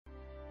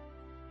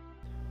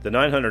The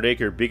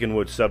 900-acre Beacon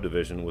Woods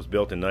subdivision was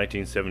built in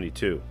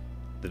 1972.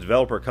 The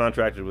developer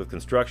contracted with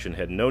construction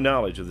had no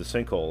knowledge of the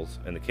sinkholes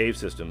and the cave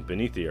system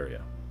beneath the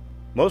area.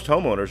 Most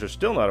homeowners are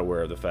still not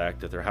aware of the fact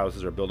that their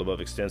houses are built above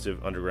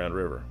extensive underground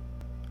river,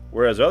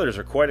 whereas others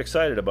are quite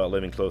excited about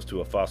living close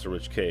to a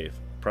fossil-rich cave,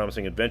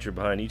 promising adventure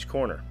behind each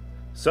corner.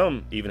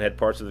 Some even had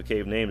parts of the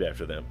cave named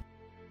after them.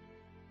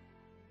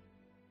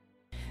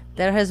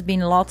 There has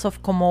been lots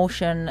of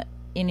commotion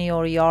in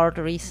your yard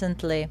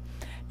recently.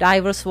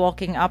 Divers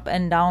walking up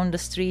and down the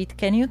street.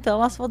 Can you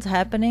tell us what's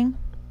happening?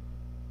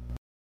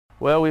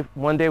 Well,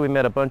 one day we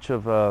met a bunch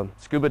of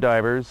scuba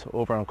divers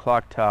over on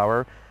Clock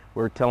Tower.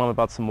 We were telling them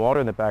about some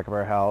water in the back of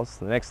our house.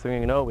 The next thing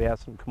you know, we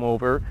asked them to come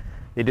over.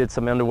 They did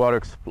some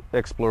underwater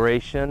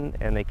exploration,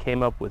 and they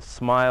came up with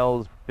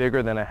smiles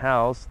bigger than a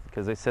house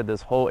because they said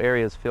this whole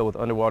area is filled with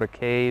underwater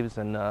caves,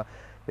 and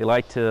they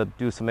like to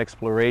do some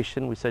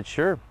exploration. We said,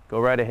 sure, go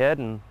right ahead,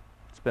 and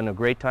it's been a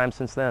great time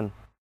since then.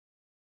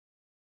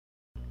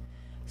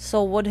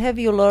 So what have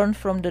you learned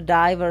from the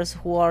divers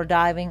who are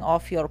diving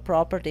off your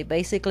property,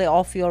 basically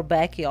off your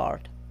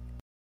backyard?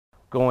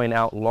 Going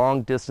out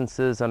long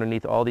distances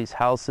underneath all these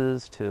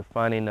houses to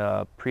finding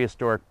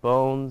prehistoric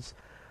bones,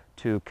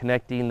 to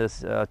connecting this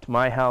to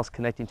my house,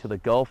 connecting to the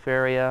Gulf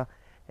area.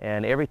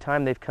 And every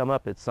time they've come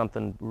up, it's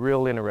something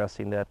real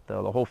interesting that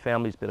the whole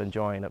family's been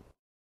enjoying it.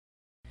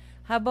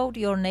 How about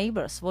your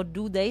neighbors? What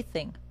do they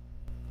think?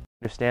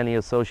 Understanding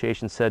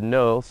Association said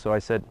no, so I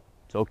said,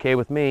 it's okay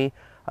with me.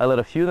 I let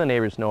a few of the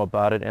neighbors know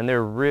about it, and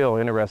they're real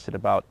interested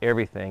about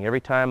everything. Every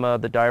time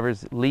the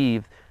divers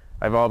leave,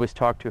 I've always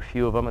talked to a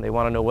few of them, and they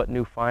want to know what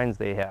new finds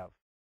they have.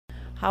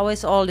 How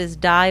is all this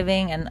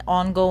diving and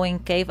ongoing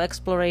cave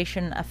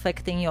exploration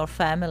affecting your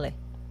family?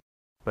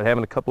 But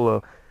having a couple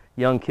of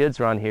young kids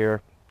around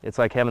here, it's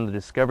like having the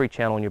Discovery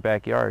Channel in your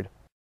backyard.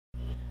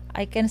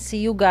 I can see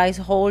you guys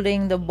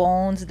holding the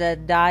bones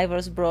that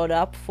divers brought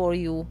up for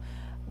you.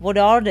 What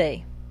are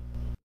they?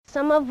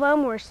 Some of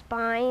them were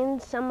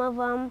spines, some of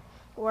them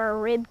were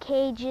rib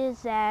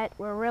cages that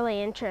were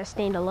really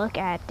interesting to look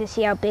at to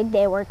see how big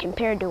they were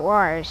compared to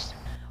ours.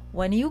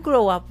 When you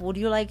grow up, would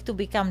you like to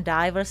become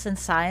divers and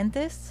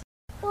scientists?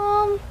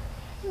 I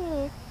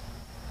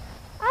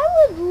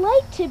would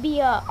like to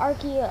be an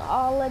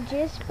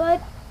archaeologist,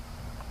 but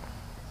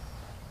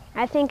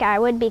I think I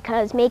would,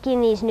 because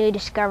making these new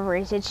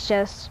discoveries, it's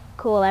just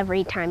cool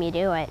every time you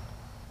do it.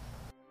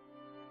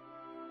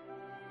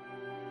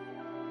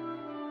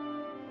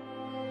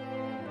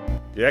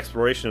 The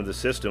exploration of the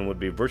system would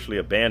be virtually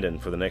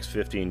abandoned for the next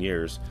 15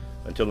 years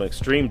until an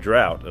extreme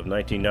drought of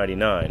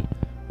 1999,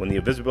 when the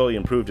visibility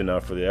improved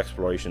enough for the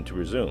exploration to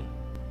resume.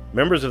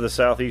 Members of the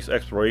Southeast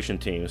Exploration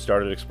Team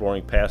started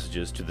exploring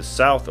passages to the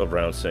south of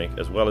Round Sink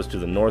as well as to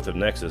the north of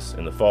Nexus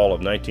in the fall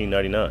of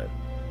 1999.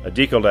 A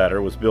deco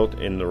ladder was built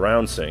in the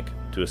Round Sink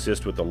to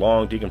assist with the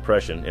long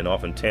decompression in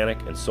often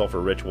tannic and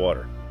sulfur-rich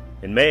water.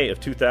 In May of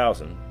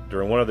 2000,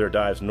 during one of their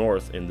dives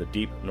north in the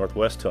deep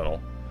Northwest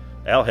Tunnel,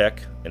 Al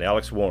Heck and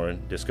Alex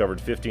Warren discovered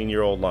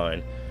 15-year-old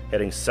line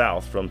heading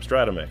south from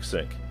Stratomex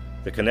Sink.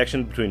 The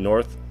connection between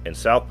north and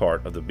south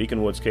part of the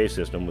Beacon Woods cave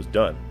system was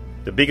done.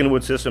 The Beacon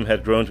Woods system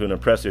had grown to an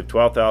impressive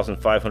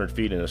 12,500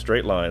 feet in a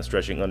straight line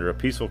stretching under a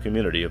peaceful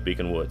community of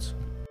Beacon Woods.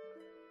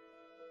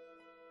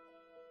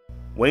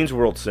 Wayne's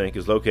World Sink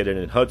is located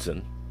in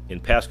Hudson, in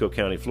Pasco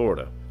County,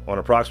 Florida, on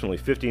approximately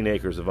 15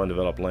 acres of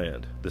undeveloped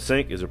land. The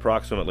sink is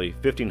approximately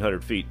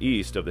 1,500 feet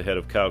east of the head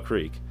of Cow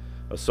Creek,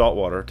 a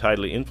saltwater,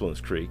 tidally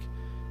influenced creek,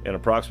 and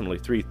approximately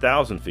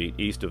 3,000 feet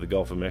east of the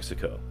Gulf of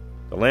Mexico.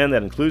 The land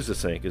that includes the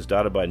sink is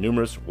dotted by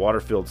numerous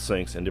water-filled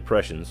sinks and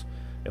depressions,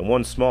 and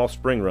one small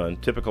spring run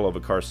typical of a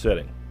karst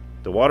setting.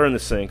 The water in the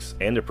sinks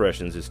and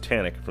depressions is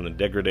tannic from the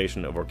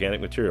degradation of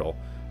organic material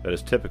that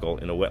is typical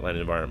in a wetland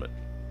environment.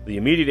 The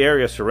immediate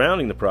area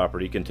surrounding the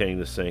property containing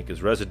the sink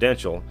is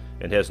residential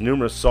and has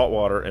numerous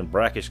saltwater and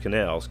brackish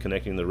canals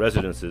connecting the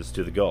residences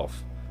to the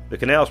Gulf. The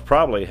canals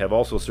probably have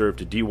also served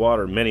to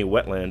dewater many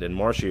wetland and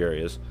marshy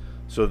areas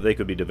so that they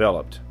could be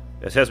developed.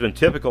 As has been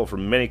typical for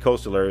many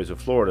coastal areas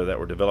of Florida that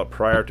were developed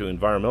prior to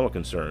environmental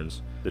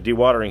concerns, the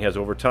dewatering has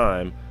over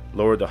time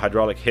lowered the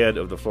hydraulic head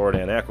of the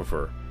Floridan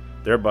aquifer,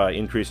 thereby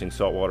increasing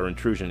saltwater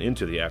intrusion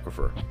into the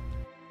aquifer.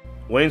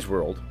 Wayne's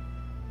World,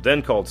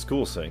 then called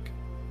School Sink,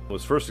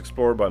 was first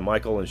explored by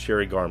Michael and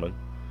Sherry Garman,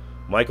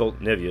 Michael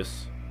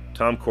Nevius,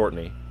 Tom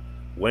Courtney,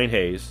 Wayne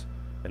Hayes,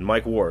 and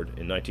Mike Ward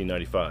in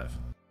 1995.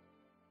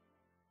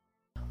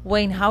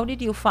 Wayne, how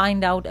did you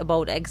find out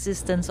about the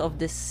existence of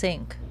this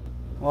sink?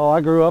 Well, I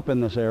grew up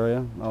in this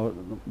area.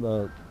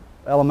 The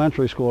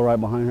elementary school right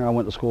behind here, I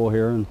went to school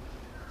here and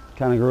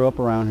kind of grew up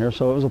around here,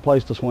 so it was a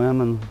place to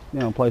swim and,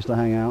 a place to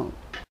hang out.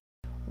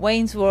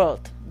 Wayne's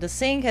World. The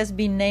sink has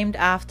been named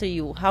after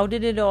you. How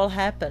did it all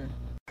happen?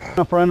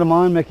 A friend of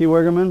mine, Mickey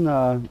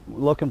Wiggerman,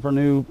 looking for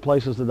new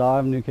places to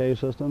dive, new cave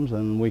systems,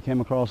 and we came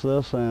across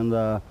this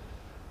and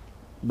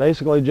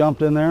basically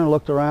jumped in there and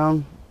looked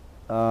around.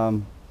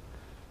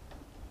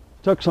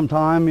 Took some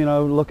time,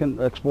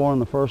 exploring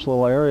the first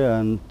little area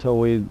until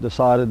we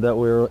decided that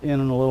we were in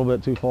and a little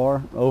bit too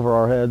far over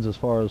our heads as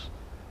far as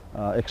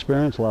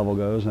experience level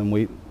goes,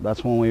 and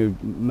that's when we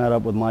met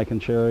up with Mike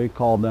and Cherry,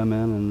 called them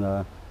in,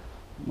 and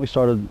we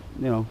started,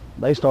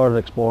 they started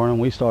exploring,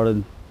 and we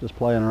started just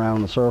playing around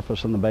on the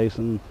surface in the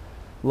basin,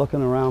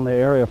 looking around the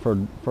area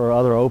for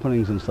other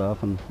openings and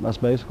stuff, and that's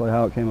basically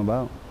how it came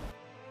about.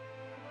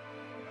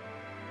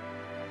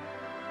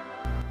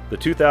 The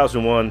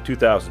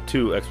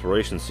 2001-2002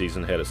 exploration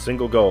season had a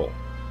single goal: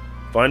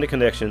 find a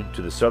connection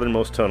to the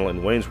southernmost tunnel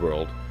in Wayne's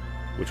World,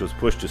 which was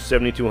pushed to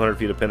 7,200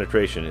 feet of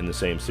penetration in the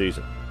same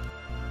season.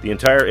 The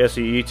entire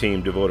SEE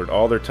team devoted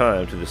all their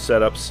time to the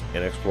setups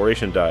and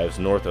exploration dives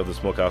north of the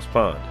Smokehouse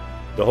Pond.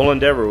 The whole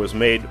endeavor was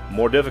made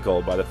more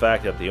difficult by the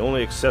fact that the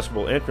only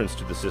accessible entrance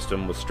to the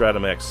system was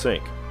Stratomax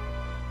Sink.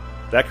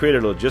 That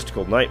created a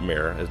logistical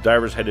nightmare, as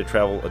divers had to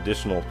travel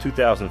additional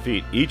 2,000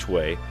 feet each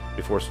way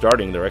before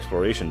starting their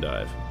exploration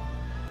dive.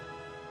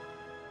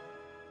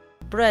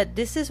 Brett,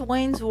 this is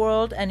Wayne's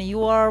World, and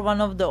you are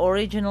one of the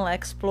original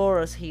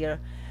explorers here.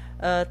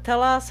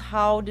 Tell us,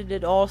 how did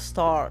it all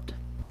start?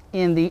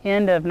 In the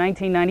end of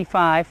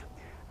 1995,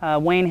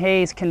 Wayne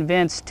Hayes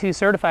convinced two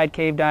certified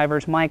cave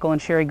divers, Michael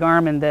and Sherry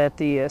Garman, that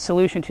the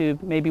solution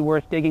tube may be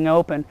worth digging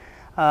open.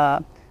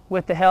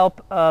 With the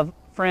help of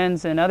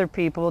friends and other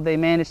people, they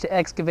managed to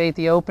excavate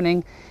the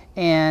opening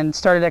and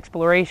started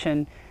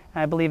exploration,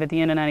 I believe, at the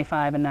end of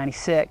 95 and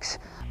 96.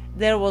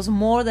 There was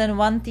more than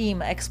one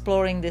team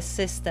exploring this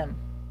system.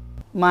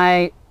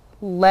 My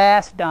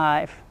last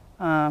dive,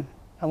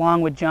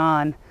 along with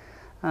John,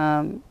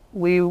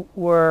 we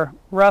were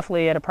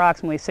roughly at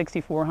approximately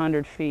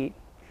 6,400 feet.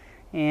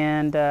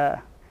 And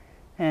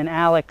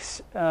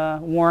Alex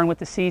Warren with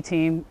the C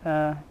team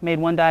made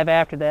one dive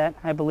after that,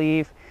 I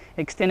believe,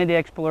 extended the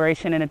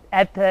exploration, and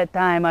at that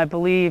time I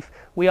believe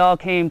we all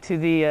came to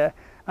the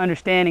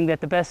understanding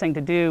that the best thing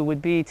to do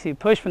would be to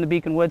push from the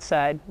Beacon Woods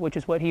side, which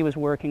is what he was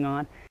working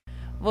on.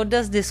 What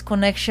does this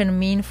connection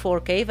mean for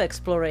cave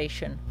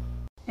exploration?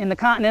 In the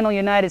continental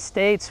United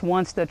States,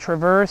 once the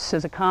traverse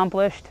is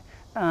accomplished,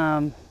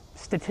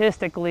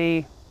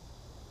 statistically,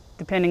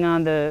 depending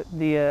on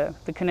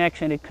the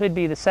connection, it could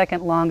be the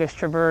second longest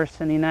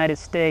traverse in the United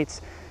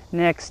States,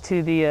 next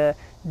to the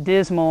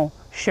dismal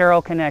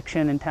Sherrill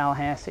connection in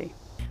Tallahassee.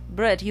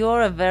 Brett,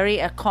 you're a very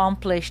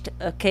accomplished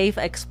cave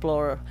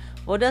explorer.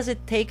 What does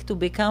it take to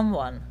become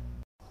one?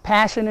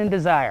 Passion and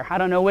desire. I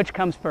don't know which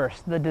comes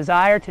first. The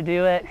desire to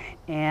do it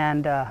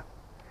and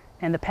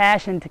the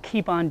passion to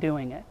keep on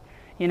doing it.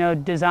 You know,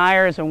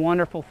 desire is a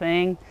wonderful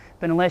thing,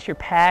 but unless you're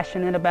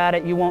passionate about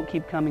it, you won't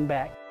keep coming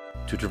back.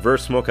 To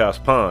traverse Smokehouse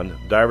Pond,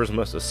 divers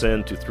must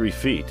ascend to 3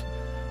 feet,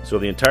 so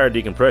the entire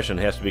decompression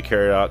has to be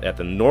carried out at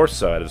the north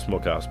side of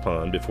Smokehouse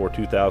Pond before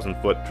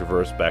 2,000-foot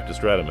traverse back to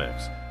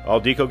Stratomax. All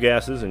deco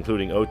gases,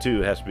 including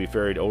O2, has to be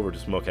ferried over to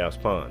Smokehouse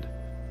Pond.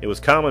 It was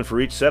common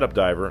for each setup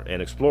diver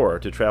and explorer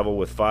to travel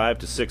with 5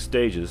 to 6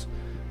 stages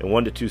and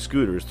 1 to 2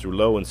 scooters through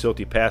low and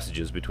silty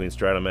passages between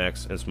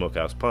Stratomax and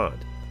Smokehouse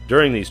Pond.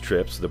 During these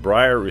trips, the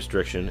Briar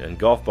restriction and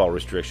golf ball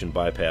restriction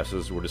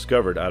bypasses were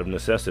discovered out of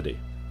necessity.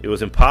 It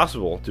was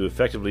impossible to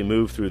effectively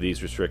move through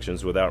these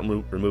restrictions without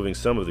removing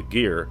some of the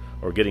gear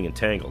or getting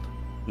entangled.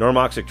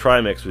 Normoxic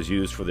Trimix was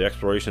used for the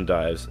exploration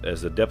dives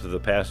as the depth of the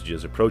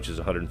passages approaches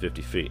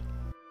 150 feet.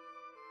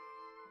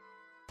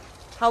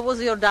 How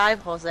was your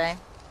dive, Jose?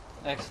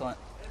 Excellent.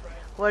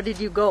 Where did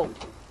you go?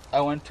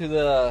 I went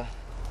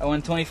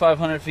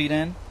 2,500 feet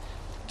in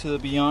to the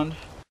beyond.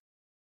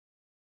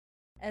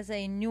 As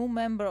a new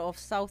member of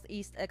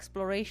Southeast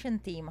Exploration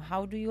Team,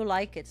 how do you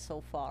like it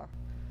so far?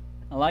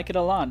 I like it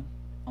a lot.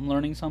 I'm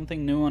learning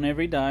something new on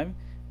every dive,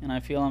 and I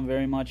feel I'm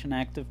very much an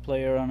active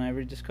player on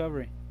every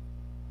discovery.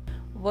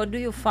 What do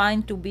you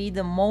find to be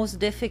the most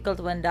difficult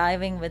when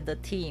diving with the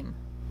team?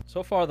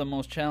 So far, the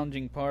most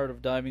challenging part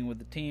of diving with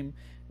the team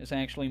is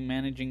actually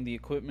managing the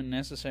equipment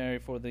necessary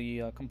for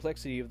the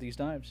complexity of these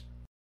dives.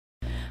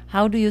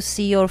 How do you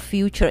see your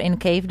future in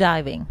cave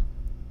diving?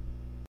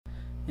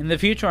 In the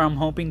future, I'm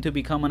hoping to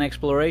become an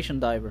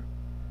exploration diver.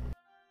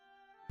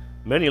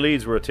 Many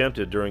leads were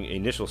attempted during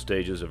initial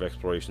stages of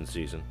exploration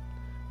season,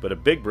 but a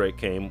big break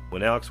came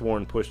when Alex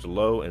Warren pushed a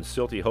low and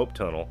silty Hope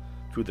Tunnel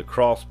through the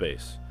crawl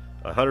space,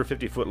 a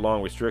 150-foot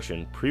long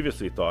restriction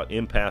previously thought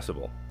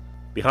impassable.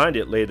 Behind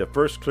it lay the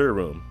first clear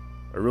room,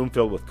 a room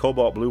filled with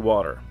cobalt blue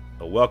water,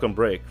 a welcome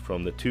break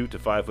from the 2 to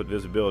 5 foot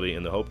visibility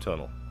in the Hope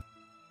Tunnel.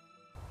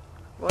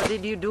 What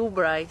did you do,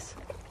 Bryce?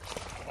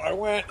 I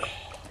went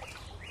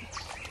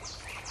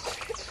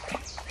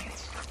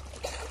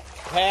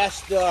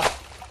past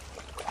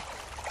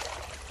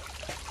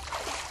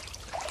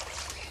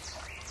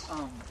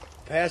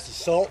past the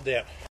salt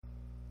dip.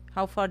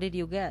 How far did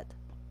you get?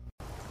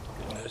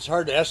 It's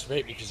hard to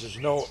estimate because there's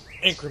no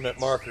increment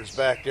markers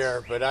back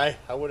there, but I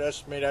would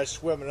estimate I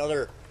swim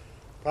another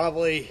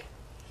probably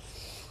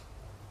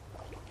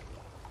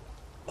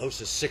close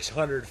to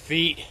 600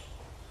 feet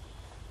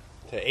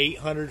to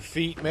 800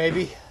 feet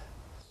maybe.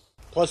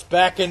 Plus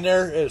back in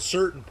there at a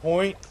certain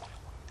point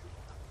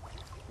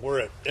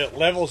where it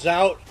levels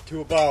out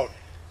to about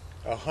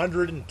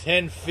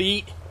 110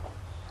 feet.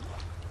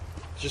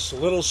 Just a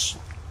little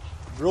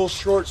Real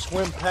short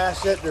swim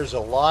past it. There's a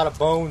lot of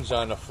bones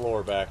on the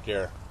floor back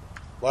there.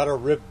 A lot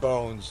of rib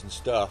bones and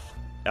stuff.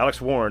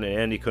 Alex Warren and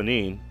Andy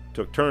Conine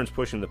took turns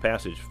pushing the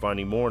passage,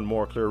 finding more and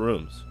more clear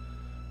rooms,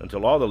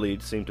 until all the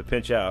leads seemed to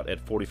pinch out at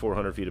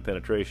 4,400 feet of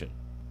penetration.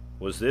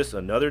 Was this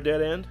another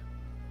dead end?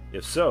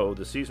 If so,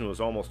 the season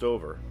was almost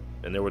over,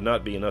 and there would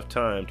not be enough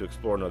time to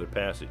explore another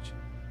passage.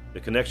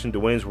 The connection to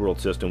Wayne's World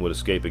system would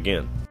escape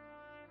again.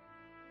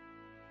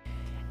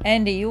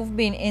 Andy, you've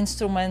been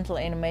instrumental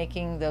in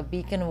making the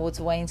Beacon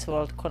Woods Wayne's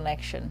World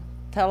connection.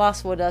 Tell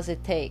us, what does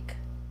it take?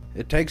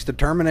 It takes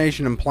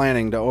determination and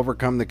planning to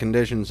overcome the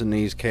conditions in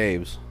these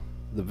caves.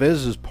 The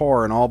viz is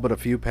poor in all but a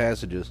few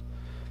passages.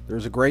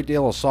 There's a great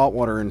deal of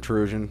saltwater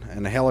intrusion,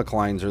 and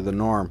heliclines are the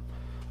norm.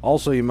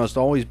 Also, you must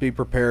always be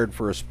prepared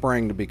for a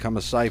spring to become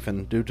a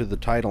siphon due to the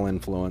tidal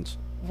influence.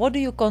 What do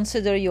you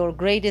consider your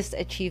greatest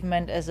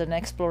achievement as an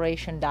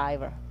exploration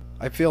diver?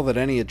 I feel that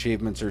any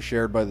achievements are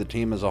shared by the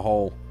team as a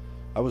whole.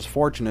 I was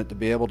fortunate to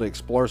be able to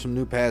explore some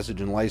new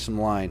passage and lay some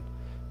line,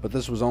 but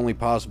this was only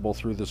possible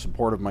through the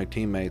support of my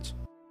teammates.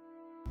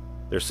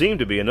 There seemed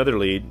to be another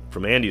lead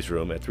from Andy's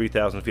room at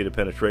 3,000 feet of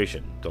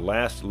penetration, the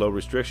last low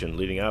restriction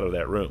leading out of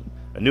that room.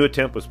 A new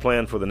attempt was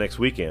planned for the next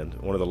weekend,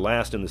 one of the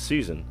last in the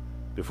season,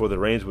 before the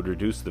rains would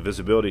reduce the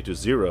visibility to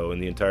zero in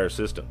the entire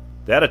system.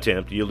 That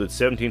attempt yielded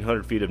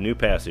 1,700 feet of new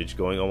passage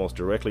going almost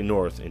directly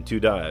north in 2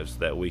 dives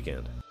that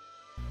weekend.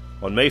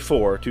 On May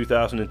 4,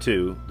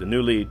 2002, the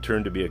new lead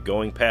turned to be a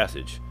going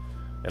passage,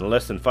 and in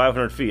less than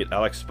 500 feet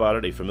Alex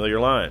spotted a familiar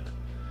line.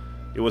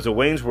 It was a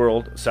Wayne's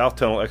World South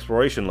Tunnel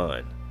exploration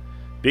line.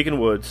 Beacon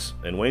Woods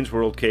and Wayne's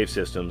World cave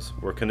systems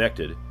were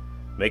connected,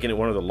 making it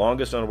one of the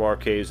longest underwater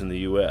caves in the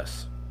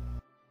U.S.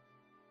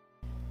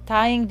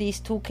 Tying these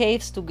 2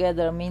 caves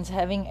together means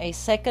having a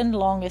second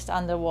longest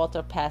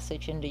underwater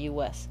passage in the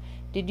U.S.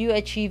 Did you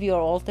achieve your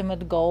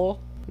ultimate goal?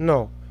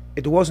 No,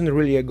 it wasn't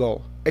really a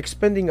goal.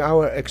 Expanding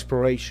our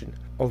exploration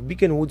of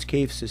Beacon Woods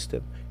cave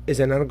system is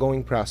an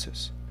ongoing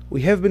process.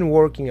 We have been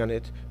working on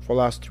it for the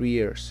last 3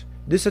 years.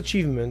 This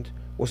achievement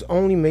was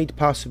only made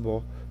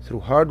possible through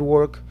hard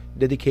work,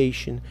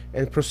 dedication,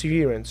 and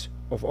perseverance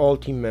of all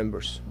team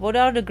members. What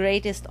are the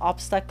greatest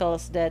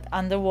obstacles that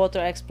underwater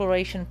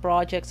exploration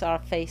projects are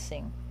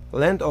facing?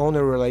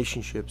 Landowner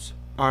relationships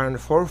are on the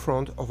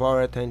forefront of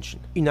our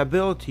attention.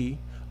 Inability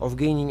of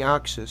gaining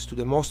access to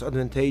the most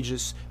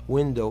advantageous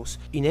windows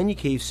in any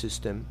cave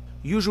system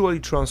usually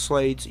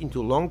translates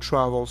into long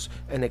travels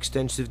and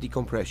extensive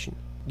decompression.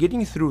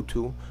 Getting through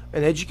to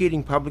and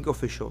educating public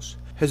officials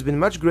has been a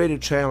much greater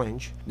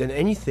challenge than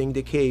anything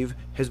the cave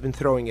has been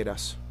throwing at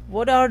us.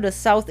 What are the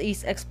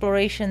Southeast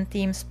Exploration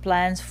Team's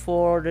plans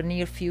for the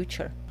near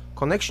future?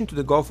 Connection to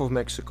the Gulf of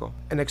Mexico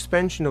and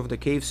expansion of the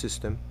cave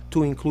system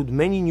to include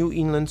many new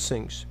inland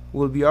sinks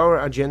will be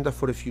our agenda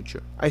for the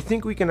future. I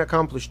think we can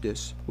accomplish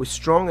this with a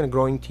strong and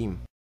growing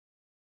team.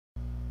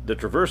 The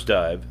Traverse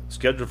Dive,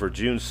 scheduled for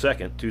June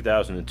 2,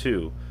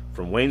 2002,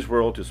 from Wayne's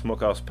World to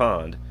Smokehouse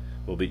Pond,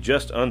 will be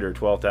just under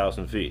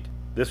 12,000 feet.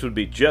 This would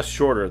be just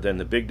shorter than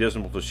the Big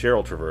Dismal to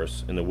Sherrill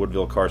Traverse in the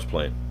Woodville Karst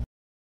Plain.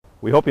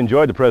 We hope you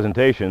enjoyed the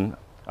presentation.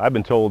 I've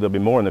been told there'll be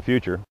more in the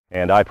future,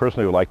 and I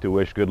personally would like to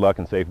wish good luck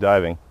and safe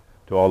diving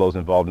to all those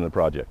involved in the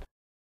project.